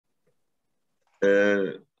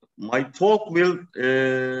My talk will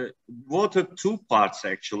go to two parts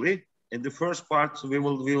actually. In the first part, we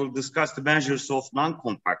will discuss the measures of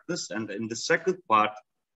non-compactness, and in the second part,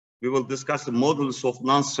 we will discuss the modulus of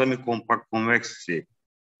non-semicompact convexity,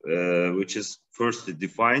 which is firstly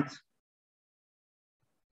defined.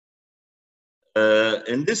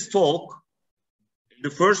 In this talk, in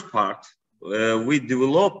the first part, we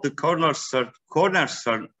developed the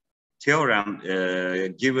cornerstone theorem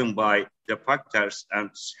given by the factors and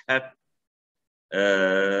Hep.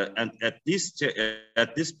 And at this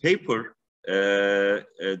paper, the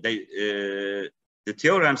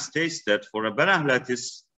theorem states that for a Banach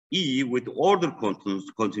lattice E with order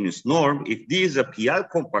continuous norm, if D is a PL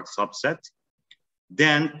compact subset,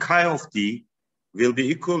 then chi of D will be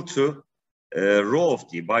equal to rho of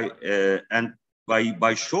D. By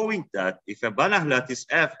showing that if a Banach lattice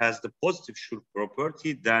F has the positive Schur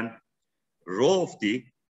property, then rho of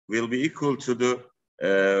D will be equal to the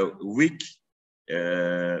weak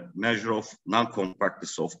measure of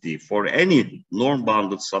non-compactness of D for any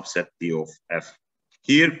norm-bounded subset D of F.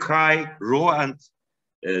 Here, chi, rho, and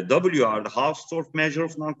W are the Hausdorff measure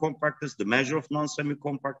of non-compactness, the measure of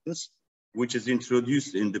non-semicompactness, which is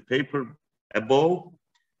introduced in the paper above,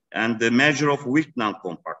 and the measure of weak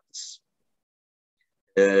non-compactness.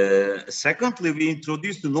 Secondly, we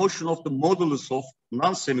introduced the notion of the modulus of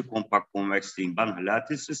non-semicompact convexity in Banach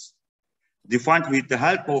lattices, defined with the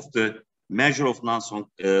help of the measure of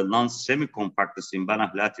non-semicompactness in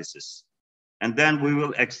Banach lattices. And then we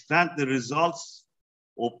will extend the results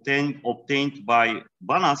obtained by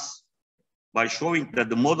Banach by showing that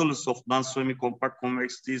the modulus of non-semicompact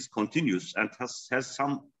convexity is continuous and has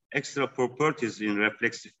some extra properties in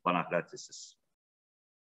reflexive Banach lattices.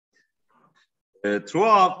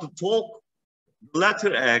 Throughout the talk, the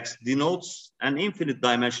letter X denotes an infinite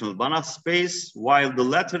dimensional Banach space, while the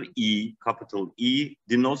letter E, capital E,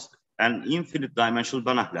 denotes an infinite dimensional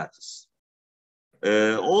Banach lattice.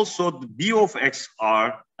 Also, the B of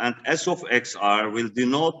XR and S of XR will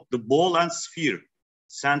denote the ball and sphere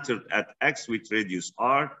centered at X with radius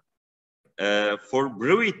R. For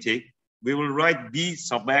brevity, we will write B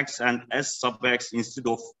sub X and S sub X instead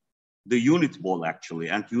of the unit ball actually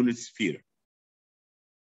and unit sphere.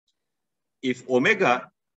 If omega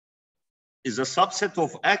is a subset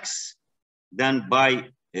of X, then by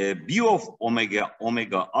B of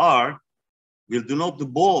omega R will denote the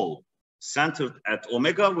ball centered at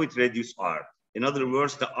omega with radius R. In other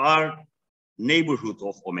words, the R neighborhood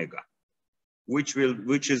of omega, which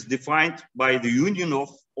is defined by the union of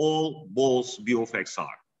all balls B of XR.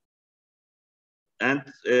 And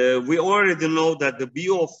we already know that the B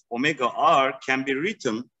of omega R can be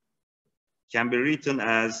written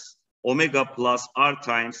as omega plus R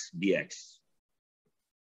times BX.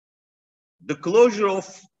 The closure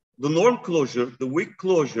of the norm closure, the weak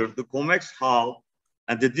closure, the convex hull,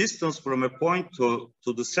 and the distance from a point to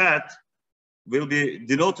the set will be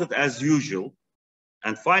denoted as usual.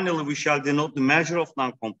 And finally, we shall denote the measure of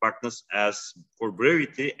non-compactness as, for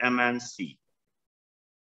brevity, M and C.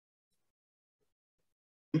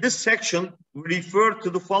 In this section, we refer to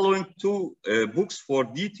the following two books for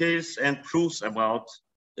details and proofs about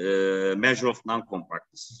measure of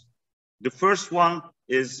non-compactness. The first one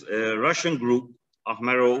is Russian group,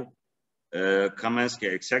 Akhmerov,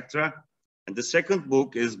 Kamensky, etc. And the second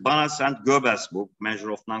book is Banach and Goebbels' book,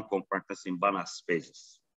 Measure of Non-Compactness in Banach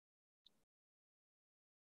Spaces.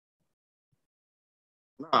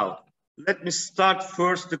 Now, let me start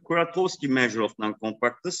first the Kuratowski measure of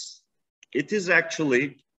non-compactness. It is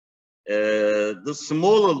actually the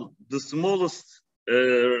smallest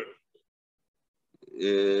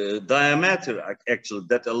diameter actually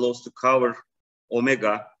that allows to cover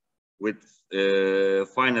omega with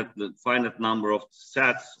finite number of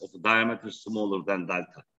sets of diameter smaller than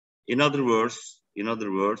delta. In other words,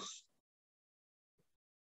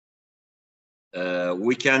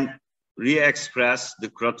 we can re-express the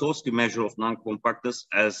Kuratowski measure of non-compactness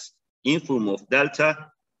as infimum of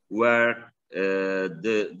delta, where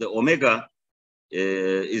the omega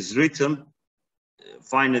is written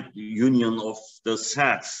finite union of the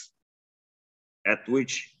sets at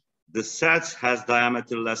which the sets has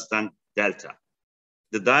diameter less than delta.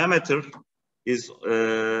 The diameter is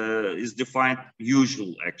defined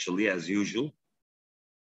usual actually as usual.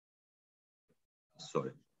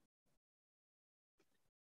 Sorry.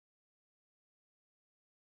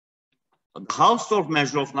 The Hausdorff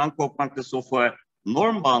measure of non-compactness of a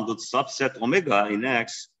norm-bounded subset omega in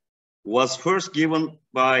X was first given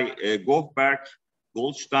by Goldberg,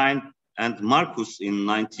 Goldstein, and Marcus in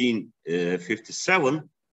 1957,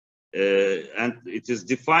 and it is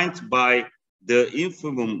defined by the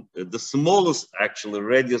infimum, the smallest actually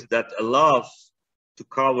radius that allows to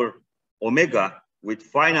cover omega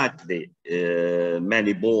with finitely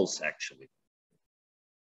many balls actually.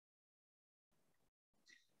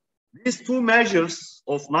 These two measures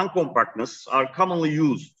of non-compactness are commonly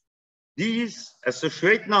used. These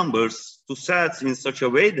associate numbers to sets in such a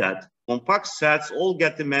way that compact sets all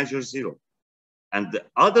get the measure 0, and the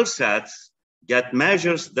other sets get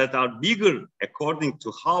measures that are bigger according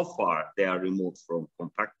to how far they are removed from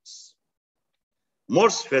compactness. More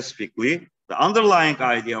specifically, the underlying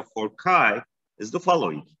idea for chi is the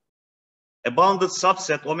following. A bounded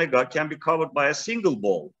subset omega can be covered by a single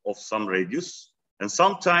ball of some radius, and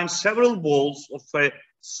sometimes several balls of a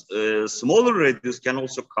smaller radius can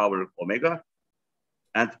also cover omega.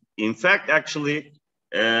 And in fact, actually,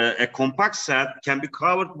 a compact set can be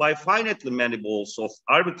covered by finitely many balls of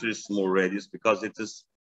arbitrary small radius because it is,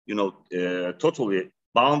 totally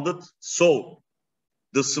bounded. So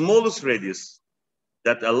the smallest radius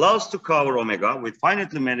that allows to cover omega with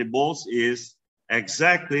finitely many balls is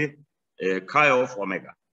exactly chi of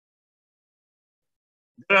omega.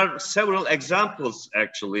 There are several examples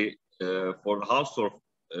actually for the Hausdorff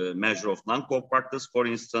measure of non-compactness. For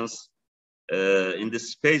instance, in the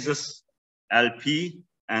spaces LP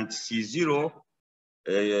and C0,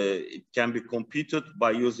 it can be computed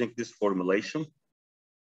by using this formulation.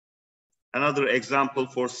 Another example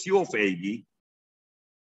for C of AB,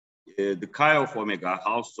 the chi of omega,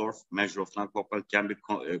 Hausdorff measure of non-compact, can be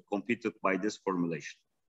computed by this formulation.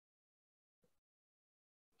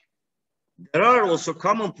 There are also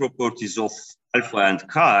common properties of alpha and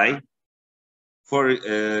chi. For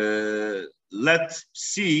let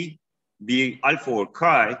C be alpha or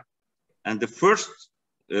chi, and the first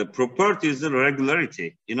property is the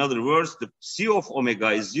regularity. In other words, the C of omega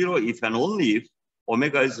is 0 if and only if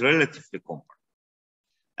omega is relatively compact.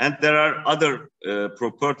 And there are other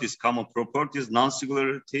properties, common properties: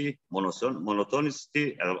 non-singularity,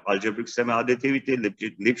 monotonicity, algebraic semi-additivity,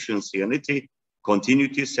 Lipschitzianity,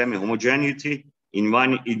 continuity, semi-homogeneity,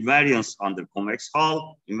 invariance under convex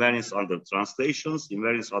hull, invariance under translations,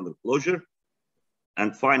 invariance under closure,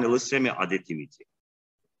 and finally semi-additivity.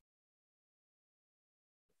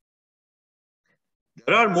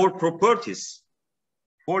 There are more properties.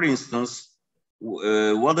 For instance,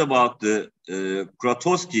 what about the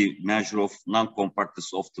Krotowski measure of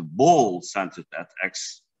non-compactness of the ball centered at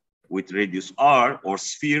X with radius R, or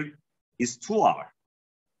sphere, is 2R.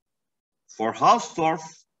 For Hausdorff,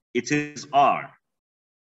 it is R.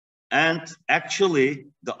 And actually,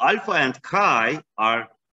 the alpha and chi are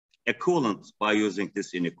equivalent by using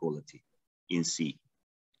this inequality in C.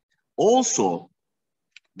 Also,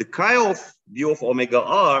 the chi of B of omega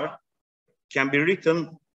R can be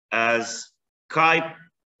written as chi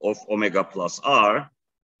of omega plus R.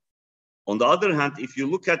 On the other hand, if you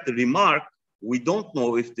look at the remark, we don't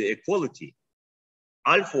know if the equality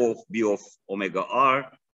alpha of B of omega R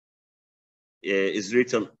is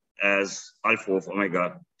written as alpha of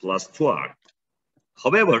omega plus 2R.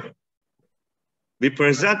 However, we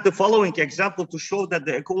present the following example to show that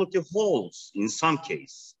the equality holds in some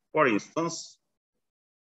case. For instance,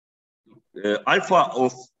 alpha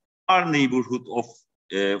of R neighborhood of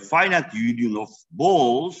finite union of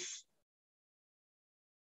balls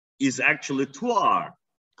is actually 2R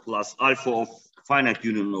plus alpha of finite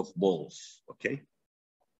union of balls, okay?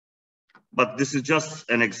 But this is just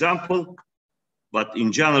an example. But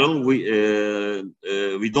in general,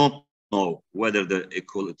 we don't know whether the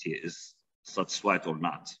equality is satisfied or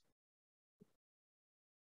not.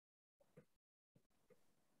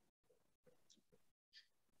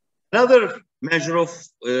 Another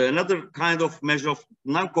kind of measure of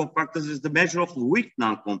non-compactness is the measure of weak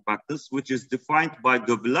non-compactness, which is defined by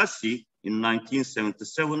de Blacy in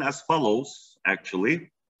 1977 as follows,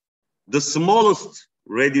 actually. The smallest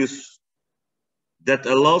radius that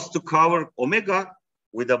allows to cover omega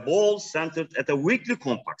with a ball centered at a weakly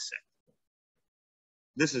compact set.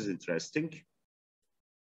 This is interesting.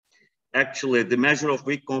 Actually, the measure of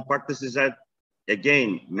weak compactness is that,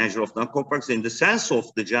 again, measure of non-compactness in the sense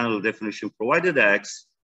of the general definition provided X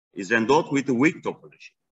is endowed with a weak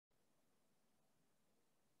topology.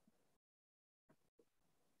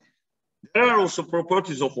 There are also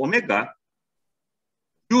properties of omega.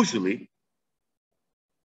 Usually,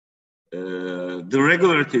 the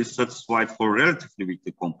regularity is satisfied for relatively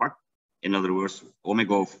weakly compact. In other words,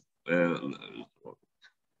 omega of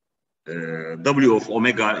W of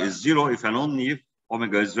omega is 0 if and only if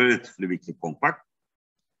omega is relatively weakly compact.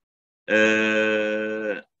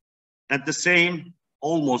 And the same,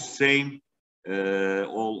 almost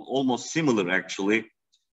similar actually,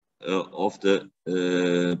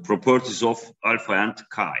 properties of alpha and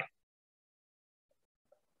chi.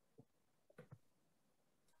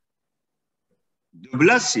 De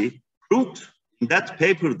Blasi proved in that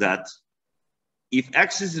paper that if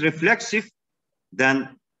X is reflexive,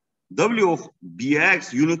 then W of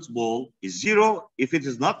Bx unit ball is 0. If it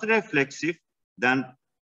is not reflexive, then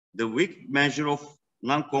the weak measure of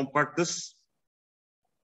non-compactness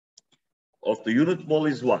of the unit ball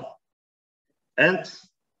is 1. And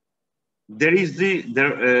there is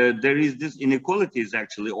this inequality is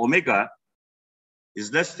actually omega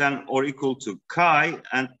is less than or equal to chi,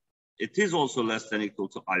 and it is also less than equal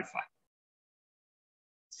to alpha.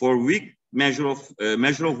 For weak measure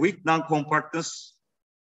of weak non-compactness,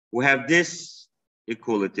 we have this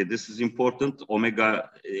equality. This is important. Omega.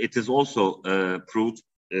 It is also proved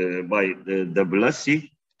by the Blasi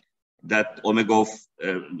that omega of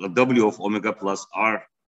W of omega plus R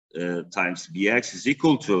times Bx is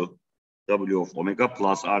equal to W of omega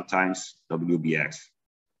plus R times WBx.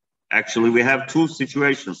 Actually, we have two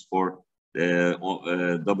situations for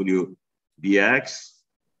WBx.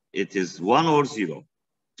 It is 1 or 0,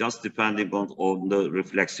 just depending on the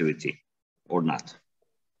reflexivity or not.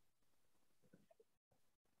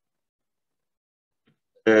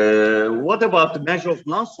 What about the measure of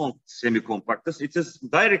non-semicompactness? It is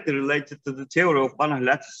directly related to the theory of Banach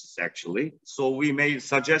lattices, actually. So we may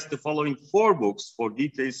suggest the following 4 books for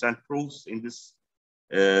details and proofs in this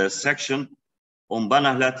section on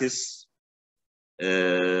Banach lattice.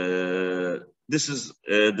 This is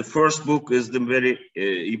the first book is the very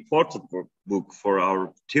important book for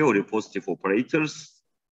our theory, positive operators.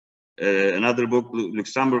 Another book,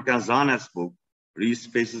 Luxemburg and Zahnen's book, Real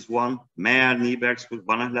Spaces 1, Meyer Nieberg's book,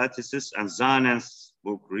 Banach lattices, and Zahnen's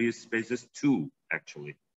book, Real Spaces 2,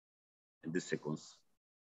 actually, in this sequence.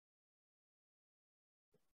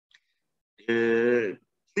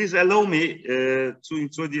 Please allow me to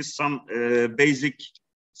introduce some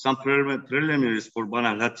preliminaries for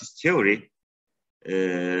Banach lattice theory.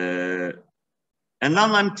 A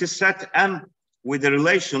non-empty set M with a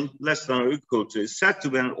relation less than or equal to is said to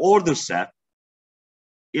be an order set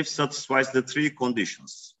if satisfies the 3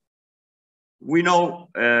 conditions. We know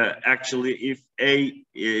actually if A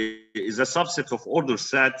is a subset of order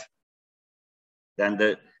set, then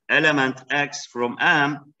the element X from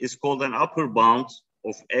M is called an upper bound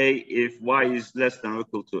of A if Y is less than or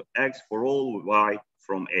equal to X for all Y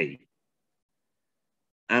from A.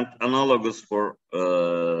 And analogous for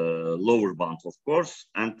lower bound, of course.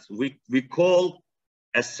 And we call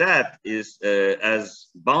a set is as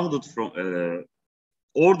bounded from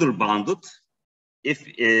order bounded if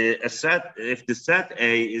the set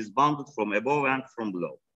A is bounded from above and from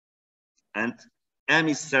below. And M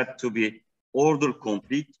is said to be order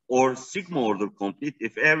complete or sigma order complete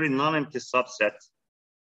if every non-empty subset,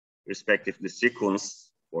 respectively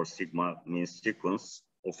sequence, or sigma means sequence,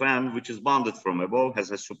 of M, which is bounded from above,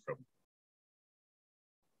 has a supremum.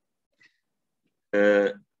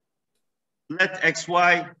 Let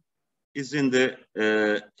xy is in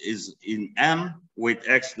M with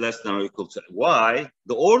x less than or equal to y.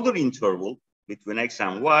 The order interval between x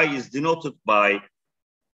and y is denoted by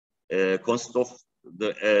consist of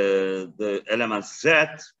the element z,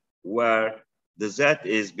 where the z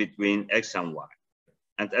is between x and y.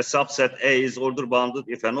 And a subset A is order bounded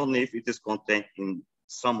if and only if it is contained in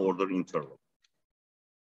some order interval.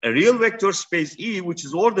 A real vector space E, which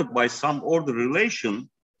is ordered by some order relation,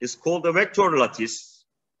 is called a vector lattice.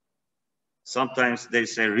 Sometimes they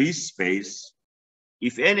say Real space.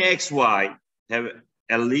 If any xy have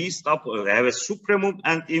at least have a supremum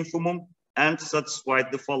and infimum and satisfy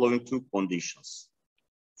the following 2 conditions.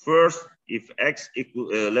 First, if x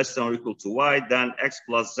less than or equal to y, then x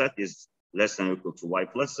plus z is less than or equal to y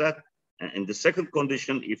plus z. And in the second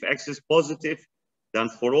condition, if x is positive, then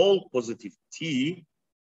for all positive t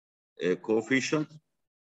coefficient,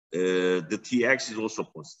 the tx is also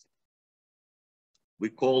positive. We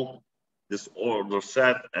call this order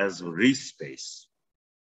set as Real space.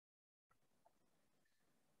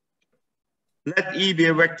 Let E be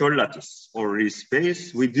a vector lattice or Real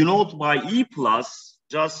space. We denote by E plus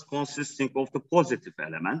just consisting of the positive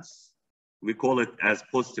elements. We call it as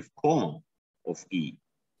positive cone of E.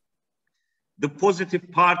 The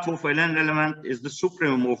positive part of an element is the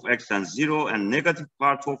supremum of x and 0, and negative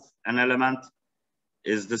part of an element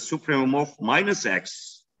is the supremum of minus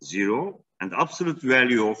x, 0, and absolute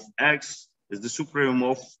value of x is the supremum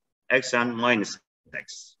of x and minus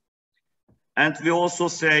x. And we also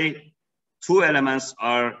say 2 elements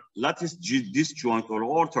are lattice disjoint or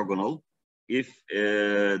orthogonal if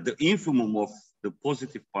the infimum of the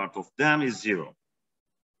positive part of them is 0.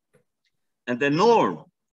 And the norm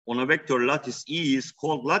on a vector lattice E is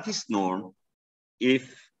called lattice norm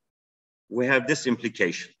if we have this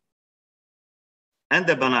implication. And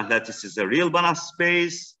the Banach lattice is a real Banach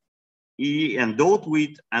space, E endowed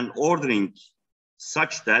with an ordering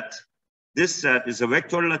such that this set is a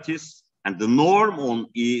vector lattice and the norm on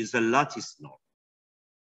E is a lattice norm.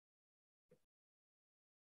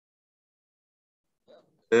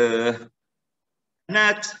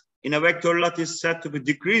 Net in a vector lattice set to be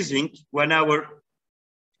decreasing whenever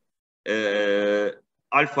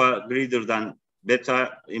alpha greater than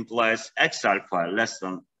beta implies x alpha less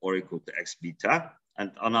than or equal to x beta,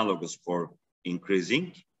 and analogous for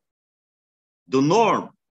increasing. The norm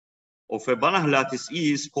of a Banach lattice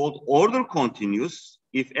E is called order continuous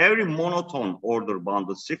if every monotone order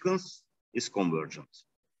bounded sequence is convergent.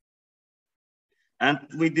 And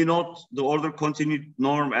we denote the order continuous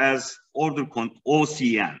norm as order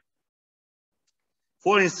OCN.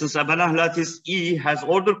 For instance, a Banach lattice E has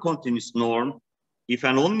order continuous norm if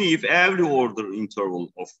and only if every order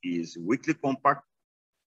interval of E is weakly compact.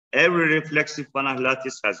 Every reflexive Banach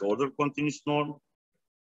lattice has order continuous norm.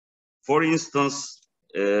 For instance,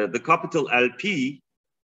 the capital LP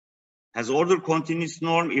has order continuous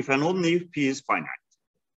norm if and only if P is finite.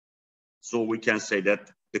 So we can say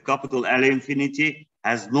that the capital L infinity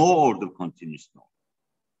has no order continuous norm.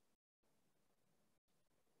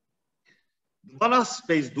 The Banach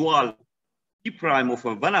space dual E prime of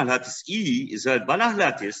a Banach lattice E is a Banach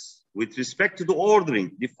lattice with respect to the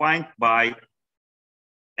ordering defined by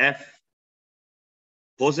F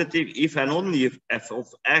positive if and only if F of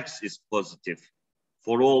X is positive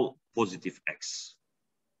for all positive X.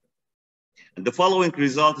 And the following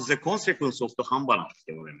result is a consequence of the Hahn-Banach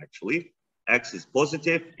theorem, actually. X is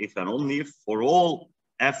positive if and only if for all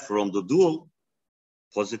F from the dual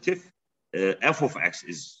positive, F of X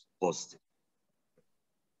is positive.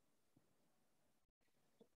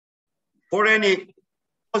 For any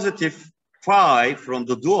positive phi from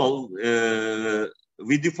the dual,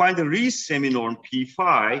 we define the Riesz seminorm P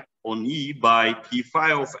phi on E by P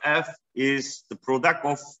phi of F is the product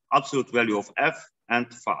of absolute value of F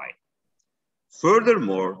and phi.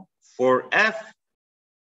 Furthermore, for F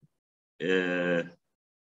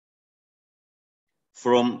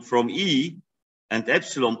from E and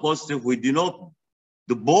epsilon positive, we denote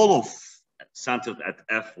the ball of centered at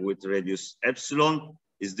F with radius epsilon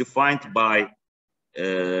is defined by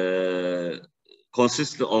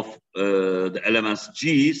consistent of the elements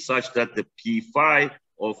G such that the P phi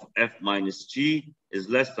of F minus G is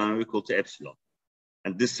less than or equal to epsilon.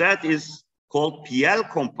 And this set is called PL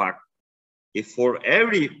compact if for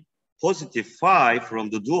every positive phi from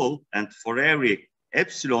the dual and for every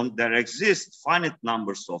epsilon there exist finite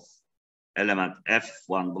numbers of element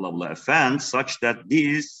F1 blah blah Fn such that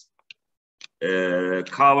these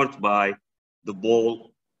covered by the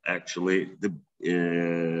ball, actually the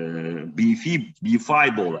B phi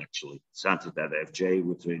ball actually centered at Fj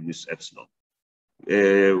with radius epsilon.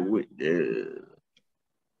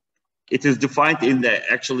 It is defined in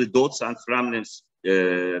the actually Dodds and Framlin's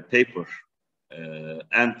paper,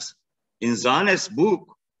 and in Zahner's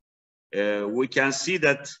book we can see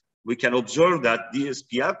that we can observe that this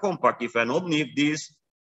PL compact if and only if this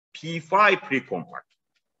P phi pre-compact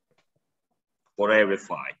for every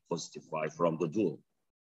phi, positive phi from the dual.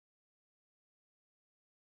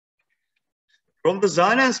 From the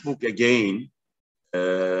Zahner's book again,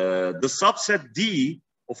 the subset D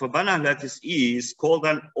of a Banach lattice E is called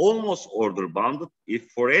an almost order bounded if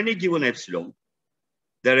for any given epsilon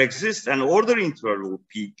there exists an order interval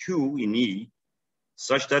PQ in E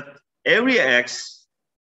such that every X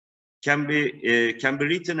can be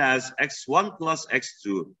written as X1 plus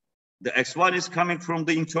X2. The X1 is coming from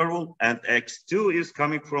the interval and X2 is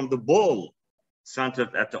coming from the ball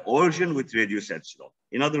centered at the origin with radius epsilon.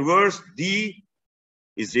 In other words, D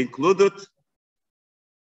is included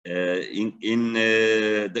in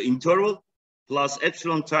the interval plus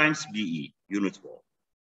epsilon times BE, unit ball.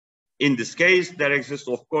 In this case, there exists,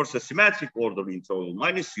 of course, a symmetric order interval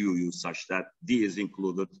minus UU such that D is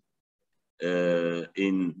included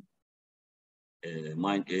in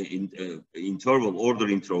interval order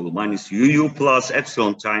interval minus UU plus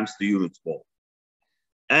epsilon times the unit ball.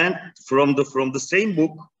 And from the same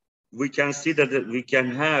book, we can see that we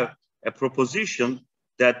can have a proposition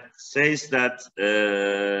that says that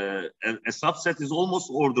a subset is almost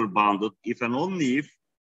order bounded if and only if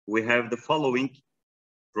we have the following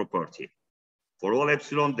property. For all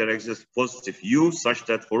epsilon, there exists positive U such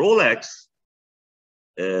that for all X,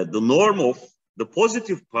 the norm of the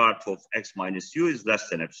positive part of X minus U is less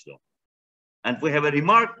than epsilon. And we have a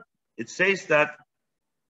remark, it says that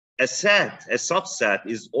a subset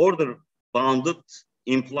is order bounded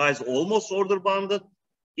implies almost order bounded,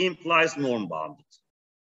 implies norm bounded.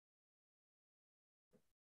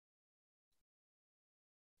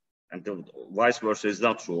 And the vice versa is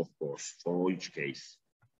not true, of course, for each case.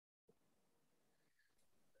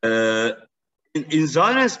 In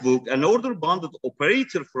Zahner's book, an order bounded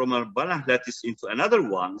operator from a Banach lattice into another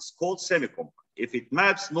one is called semicompact if it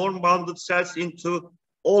maps norm bounded sets into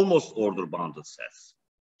almost order bounded sets.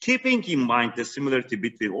 Keeping in mind the similarity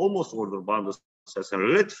between almost order bounded sets and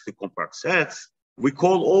relatively compact sets, we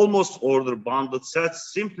call almost order bounded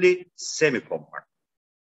sets simply semicompact.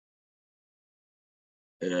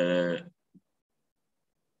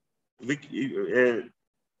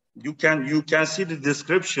 You can see the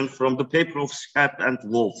description from the paper of Schaap and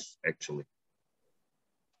Wolf, actually.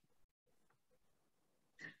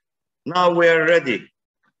 Now we are ready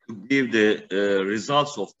to give the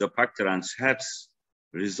results of the Pachter and Schaap's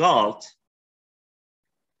result.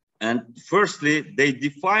 And firstly, they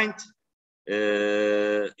defined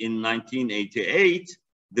in 1988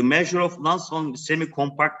 the measure of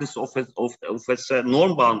non-semicompactness of a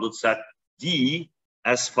norm-bounded set D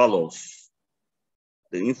as follows: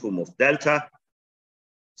 the influence of delta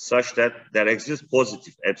such that there exists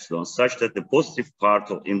positive epsilon, such that the positive part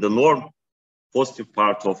of in the norm, positive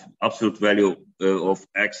part of absolute value of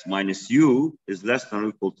x minus u is less than or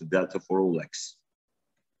equal to delta for all x.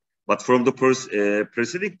 But from the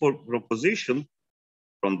preceding proposition,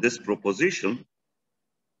 from this proposition,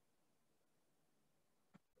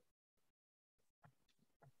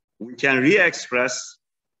 we can re-express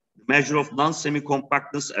the measure of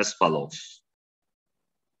non-semicompactness as follows: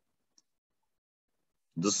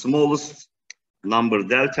 the smallest number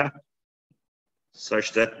delta,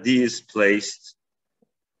 such that D is placed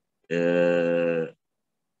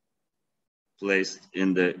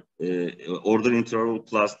in the order interval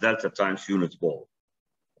plus delta times unit ball.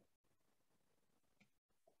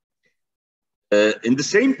 In the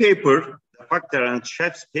same paper, the Pachter and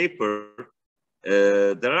Schaap's paper,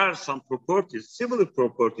 there are some properties, similar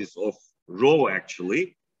properties of rho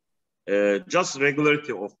actually. Just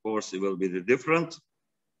regularity, of course, it will be the different.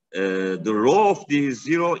 The rho of D is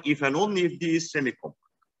 0 if and only if D is semicompact.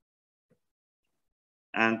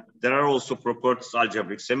 And there are also properties: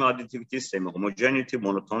 algebraic semi-additivity, semi-homogeneity,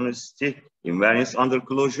 monotonicity, invariance under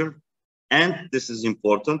closure. And this is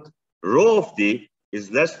important: rho of D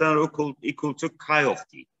is less than or equal to chi of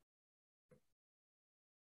D.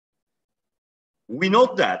 We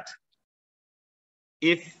note that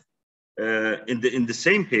if in the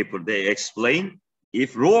same paper they explain,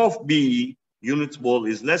 if rho of B unit ball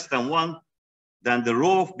is less than 1, then the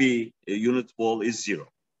rho of B unit ball is 0.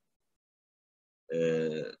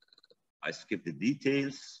 I skip the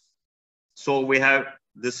details. So we have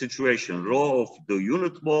the situation: rho of the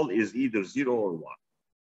unit ball is either 0 or 1.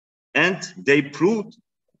 And they proved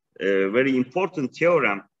a very important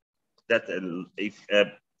theorem that if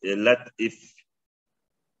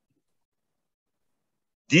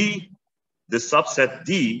D, the subset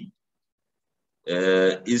D,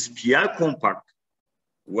 is PL compact,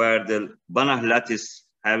 where the Banach lattice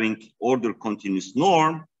having order continuous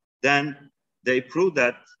norm, then they prove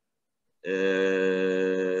that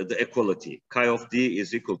the equality chi of D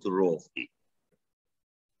is equal to rho of D.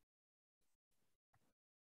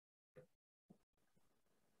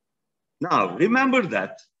 Now remember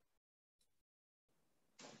that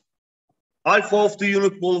alpha of the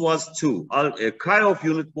unit ball was 2. Chi of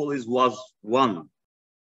unit ball was 1.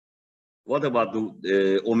 What about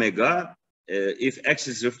the omega? If x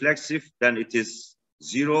is reflexive, then it is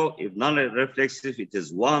 0. If non-reflexive, it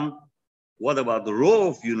is 1. What about the rho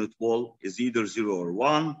of unit ball? Is either 0 or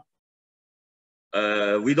 1.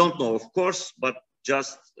 We don't know, of course, but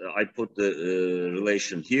just I put the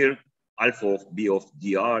relation here. Alpha of B of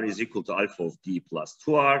dr is equal to alpha of D plus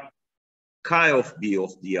 2r. Chi of B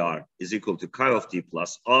of dr is equal to chi of D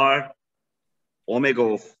plus r. Omega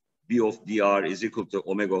of B of dr is equal to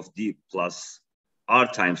omega of D plus r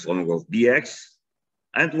times omega of bx.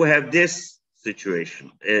 And we have this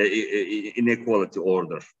situation, inequality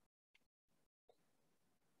order.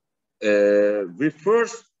 We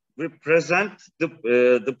present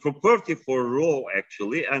the property for rho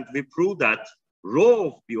actually, and we prove that rho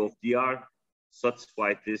of B of dr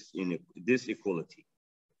satisfies this equality.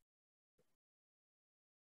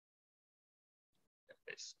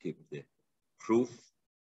 Let's skip the proof.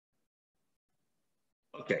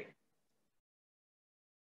 Okay.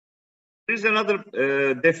 There's another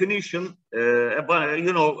definition.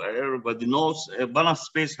 You know, everybody knows Banach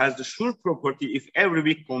space has the sure property if every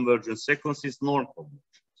weak convergent sequence is norm convergent.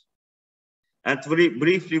 And very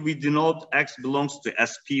briefly, we denote X belongs to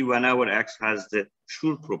SP whenever X has the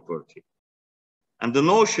sure property. And the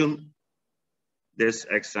notion, this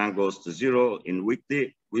xn goes to 0 in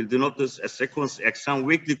weekly, will denote this a sequence xn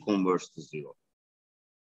weekly converts to 0.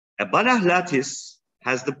 A Banach lattice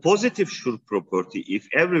has the positive Schur property if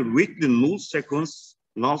every weekly null sequence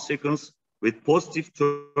with positive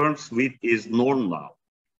terms width is norm now.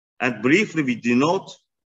 And briefly, we denote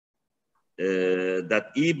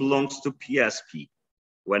that E belongs to PSP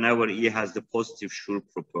whenever E has the positive Schur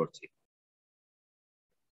property.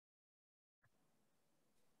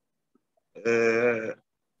 There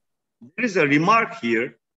is a remark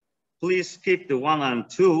here. Please skip the 1 and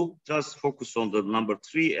 2, just focus on the number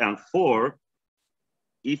 3 and 4.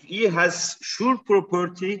 If E has Schur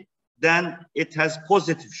property, then it has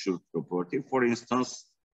positive Schur property. For instance,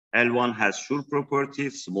 L1 has Schur property,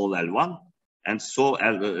 small L1, and so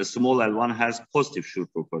small L1 has positive Schur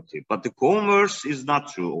property. But the converse is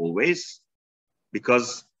not true always,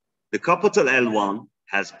 because the capital L1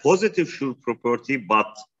 has positive Schur property,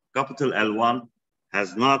 but capital L1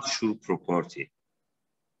 has not Schur property.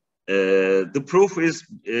 The proof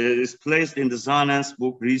is placed in the Zahnen's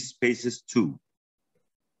book, Reese Spaces 2.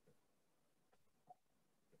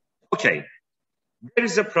 Okay,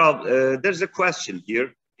 there's a question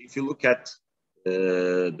here. If you look at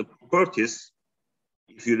the properties,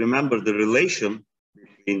 if you remember the relation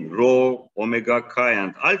between rho, omega, chi,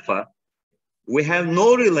 and alpha, we have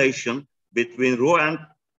no relation between rho and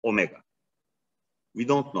omega. We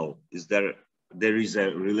don't know is there is a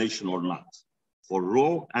relation or not for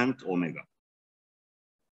rho and omega.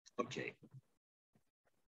 Okay.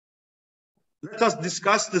 Let us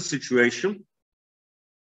discuss the situation.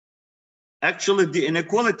 Actually, the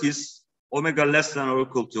inequalities omega less than or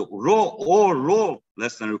equal to rho or rho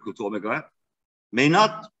less than or equal to omega may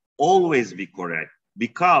not always be correct,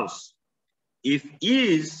 because if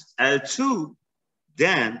E is L2,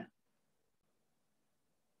 then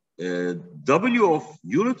W of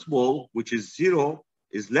unit mole, which is 0,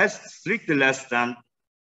 is strictly less than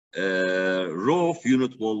rho of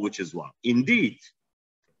unit mole, which is 1. Indeed,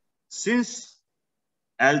 since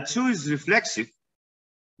L2 is reflexive,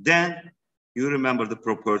 then you remember the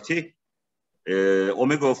property,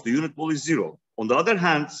 omega of the unit mole is 0. On the other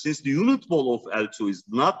hand, since the unit mole of L2 is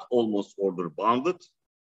not almost order bounded,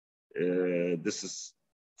 this is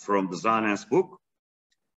from the Zahnen's book,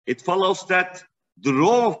 it follows that the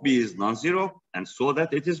rho of B is non-zero, and so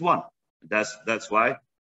that it is 1. That's why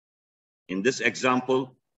in this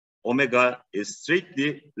example, omega is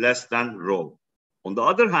strictly less than rho. On the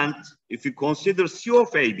other hand, if you consider C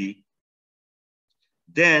of AB,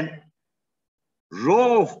 then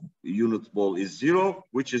rho of unit mole is 0,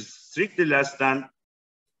 which is strictly less than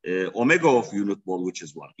omega of unit mole, which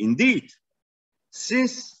is 1. Indeed,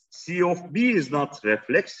 since C of B is not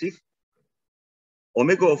reflexive,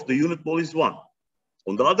 omega of the unit mole is 1.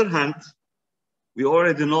 On the other hand, we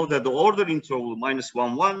already know that the order interval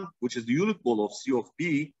 -1, 1, which is the unit mole of C of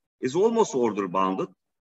B, is almost order bounded.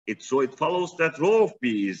 So it follows that rho of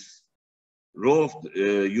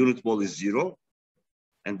unit mole is 0.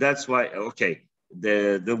 And that's why, okay,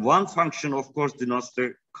 the one function, of course, denotes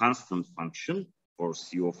the constant function for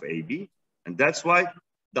C of AB. And that's why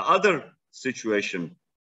the other situation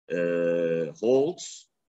holds.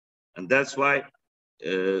 And that's why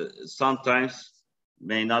sometimes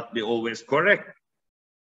may not be always correct.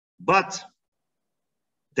 But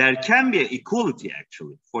there can be an equality,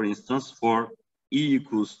 actually. For instance, for E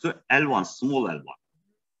equals to L1, small L1.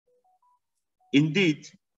 Indeed,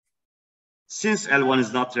 since L1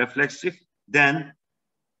 is not reflexive, then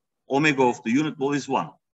omega of the unit mole is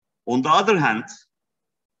 1. On the other hand,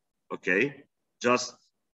 okay, just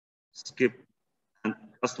skip and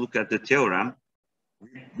just look at the theorem.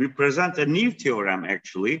 We present a new theorem,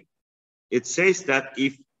 actually. It says that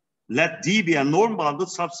if let D be a norm-bounded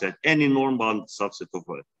subset, any norm-bounded subset of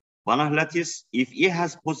a Banach lattice, if E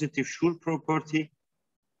has positive Schur property,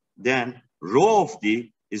 then rho of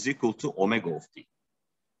D is equal to omega of D.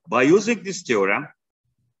 By using this theorem,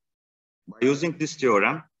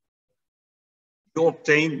 you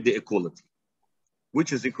obtain the equality,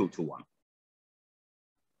 which is equal to 1.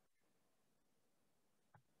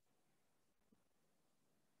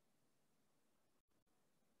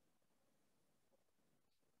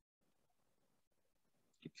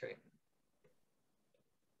 Okay.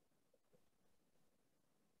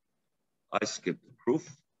 I skipped the proof.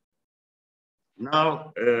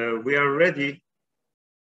 Now we are ready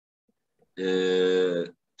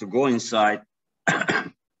to go inside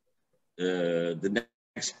the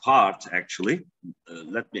next part, actually.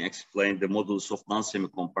 Let me explain the modulus of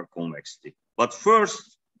non-semicompact convexity. But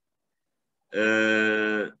first,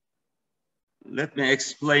 let me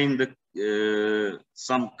explain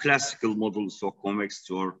some classical modulus of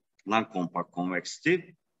convexity or non-compact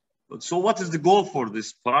convexity. So what is the goal for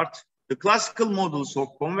this part? The classical modulus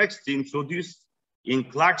of convexity introduced in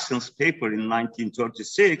Clarkson's paper in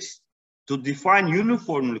 1936 to define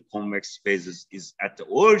uniformly convex spaces is at the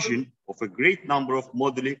origin of a great number of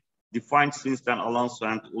moduli defined since then Alonso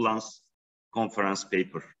and Ulan's conference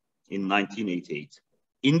paper in 1988.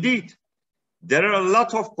 Indeed, there are a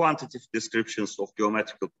lot of quantitative descriptions of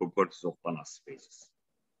geometrical properties of Banach spaces.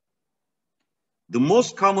 The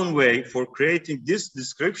most common way for creating these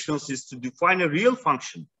descriptions is to define a real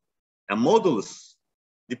function, a modulus,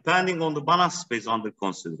 depending on the Banach space under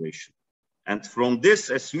consideration. And from this,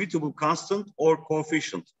 a suitable constant or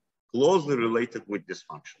coefficient closely related with this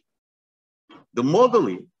function. The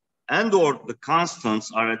moduli and or the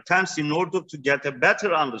constants are attempts in order to get a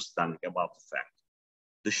better understanding about the fact,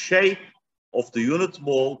 the shape of the unit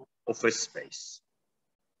ball of a space.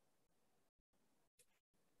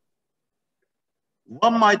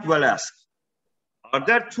 One might well ask, are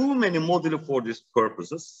there too many moduli for these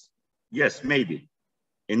purposes? Yes, maybe.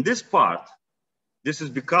 In this part, this is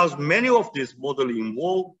because many of these moduli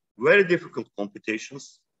involve very difficult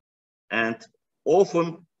computations and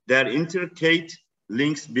often there are intricate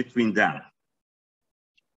links between them.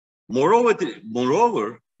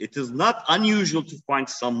 Moreover, it is not unusual to find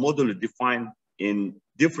some moduli defined in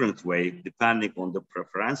different way depending on the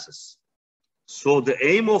preferences. So the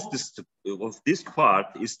aim of this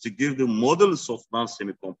part is to give the modulus of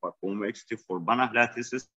non-semicompact convexity for Banach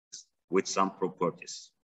lattices with some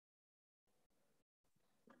properties.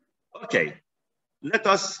 Okay, let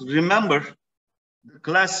us remember the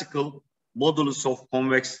classical modulus of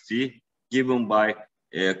convexity given by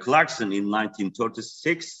Clarkson in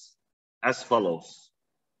 1936 as follows.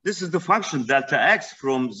 This is the function delta x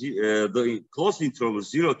from the closed interval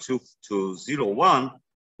 0 to 0, 1,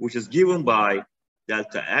 which is given by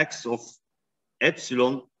delta x of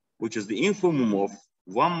epsilon, which is the infimum of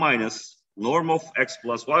 1 minus norm of x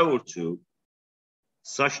plus y over 2,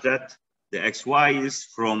 such that the xy is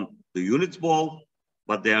from the unit ball,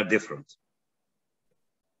 but they are different.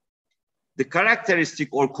 The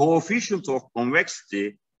characteristic or coefficient of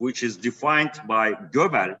convexity, which is defined by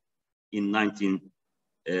Göbel in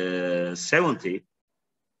 1970,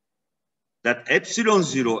 that epsilon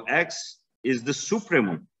 0x is the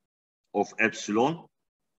supremum of epsilon,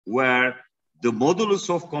 where the modulus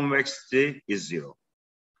of convexity is 0.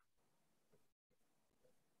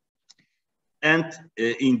 And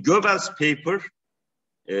in Göbel's paper,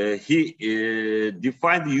 he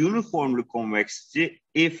defined the uniformly convexity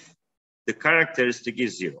if the characteristic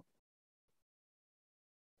is 0.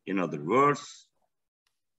 In other words,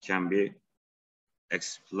 can be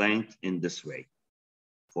explained in this way.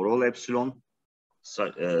 For all epsilon,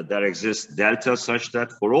 there exists delta such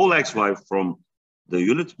that for all xy from the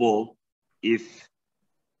unit ball, if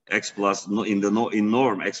x plus in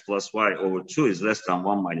norm x plus y over 2 is less than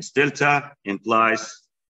 1 minus delta, implies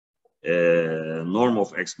norm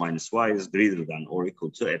of x minus y is greater than or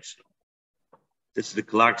equal to epsilon. This is the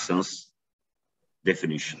Clarkson's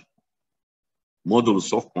definition,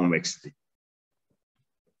 modulus of convexity.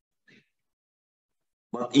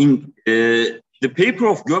 But in the paper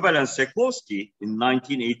of Göbel and Seklowski in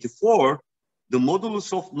 1984, the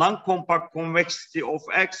modulus of non-compact convexity of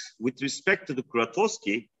x with respect to the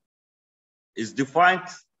Kuratowski is defined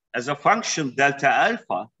as a function delta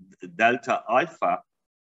alpha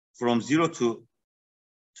from 0 to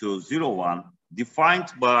 0, 1,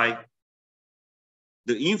 defined by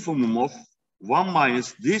the infimum of 1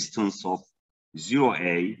 minus distance of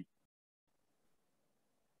 0a,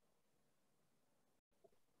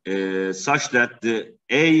 such that the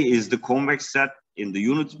A is the convex set in the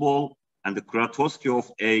unit ball and the Kuratowski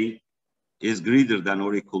of A is greater than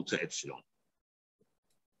or equal to epsilon.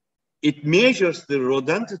 It measures the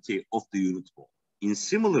rodentity of the unit ball in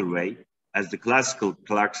similar way as the classical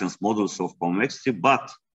Clarkson's modulus of convexity,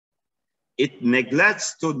 but it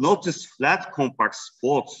neglects to notice flat compact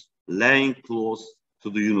spots lying close to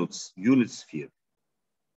the unit sphere.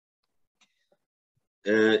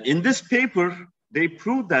 In this paper, they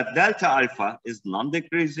prove that delta alpha is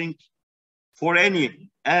non-decreasing for any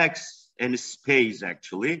x, any space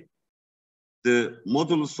actually. The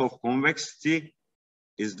modulus of convexity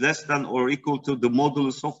is less than or equal to the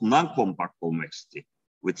modulus of non-compact convexity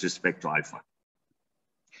with respect to alpha.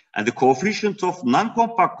 And the coefficient of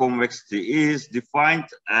non-compact convexity is defined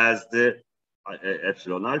as the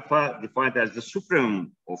epsilon alpha, defined as the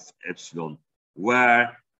supremum of epsilon,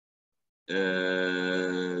 where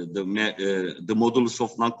the modulus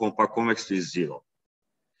of non-compact convexity is 0.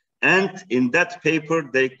 And in that paper,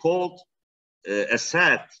 they called a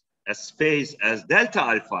set a space as delta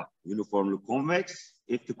alpha uniformly convex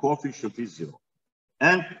if the coefficient is 0.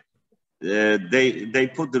 And they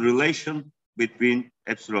put the relation between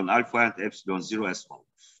epsilon alpha and epsilon 0 as follows.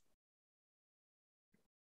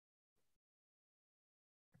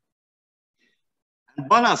 And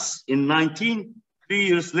Banas in 3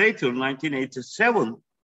 years later, 1987,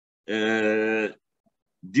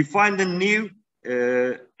 defined a new,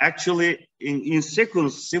 actually in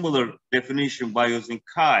sequence, similar definition by using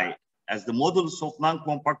chi as the modulus of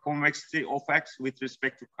non-compact convexity of X with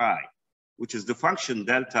respect to chi, which is the function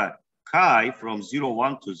delta chi from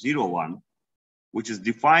 0,1 to 0,1, which is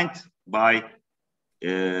defined by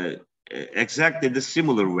exactly the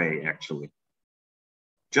similar way, actually.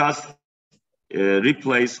 Just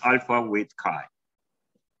replace alpha with chi.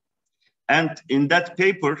 And in that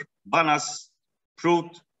paper, Banas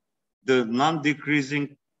proved the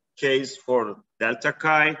non-decreasing case for delta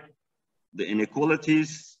chi, the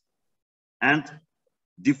inequalities, and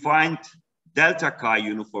defined delta chi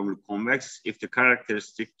uniformly convex if the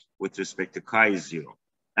characteristic with respect to chi is 0.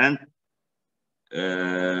 And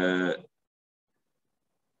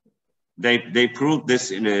they proved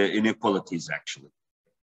this in inequalities, actually.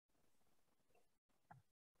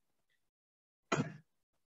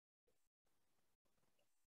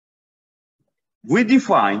 We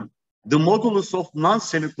define the modulus of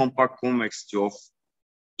non-semicompact convexity of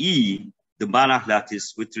E, the Banach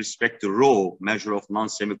lattice, with respect to rho, measure of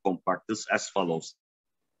non-semicompactness, as follows.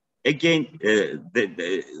 Again,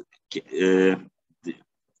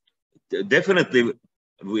 definitely,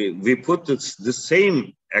 we put the same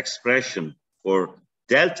expression for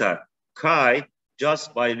delta chi just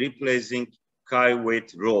by replacing chi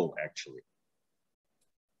with rho, actually.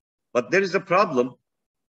 But there is a problem.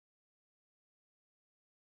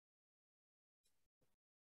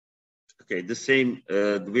 Okay, the same,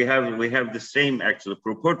 we have the same actual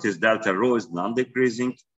properties. Delta rho is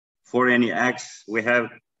non-decreasing. For any x, we have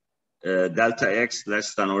delta x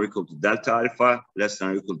less than or equal to delta alpha, less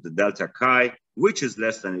than or equal to delta chi, which is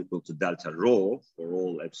less than or equal to delta rho for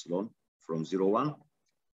all epsilon from 0,1,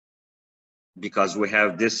 because we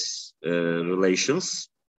have this relations.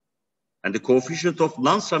 And the coefficient of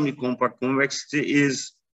non-semicompact convexity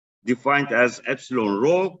is defined as epsilon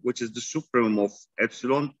rho, which is the supremum of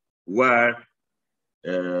epsilon, where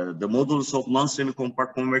the modulus of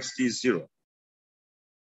non-semicompact convexity is 0.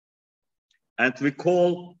 And we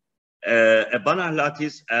call a Banach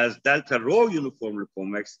lattice as delta rho uniformly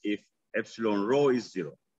convex if epsilon rho is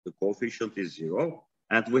 0. The coefficient is 0.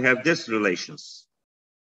 And we have these relations.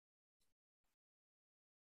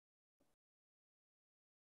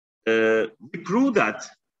 We prove that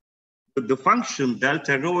the function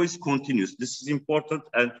delta rho is continuous. This is important.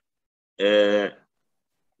 And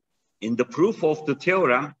in the proof of the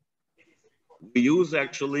theorem, we use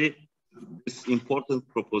actually this important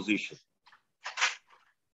proposition.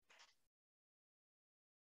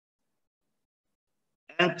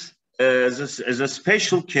 And as a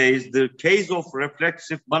special case, the case of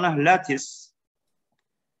reflexive Banach lattice,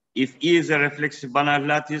 if E is a reflexive Banach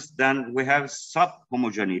lattice, then we have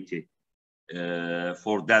sub-homogeneity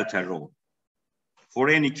for delta rho for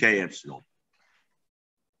any k epsilon.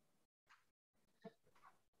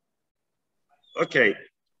 Okay,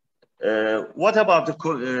 what about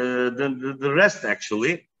the rest,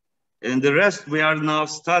 actually? In the rest, we are now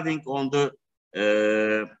studying on the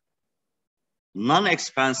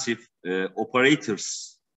non-expansive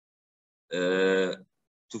operators to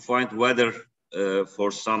find whether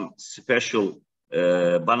for some special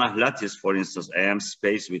Banach lattice, for instance, AAM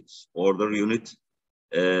space with order unit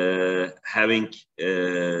having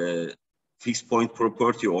fixed point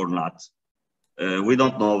property or not. We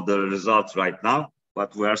don't know the results right now,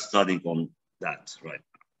 but we are studying on that right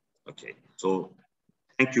now. Okay, so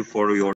thank you for your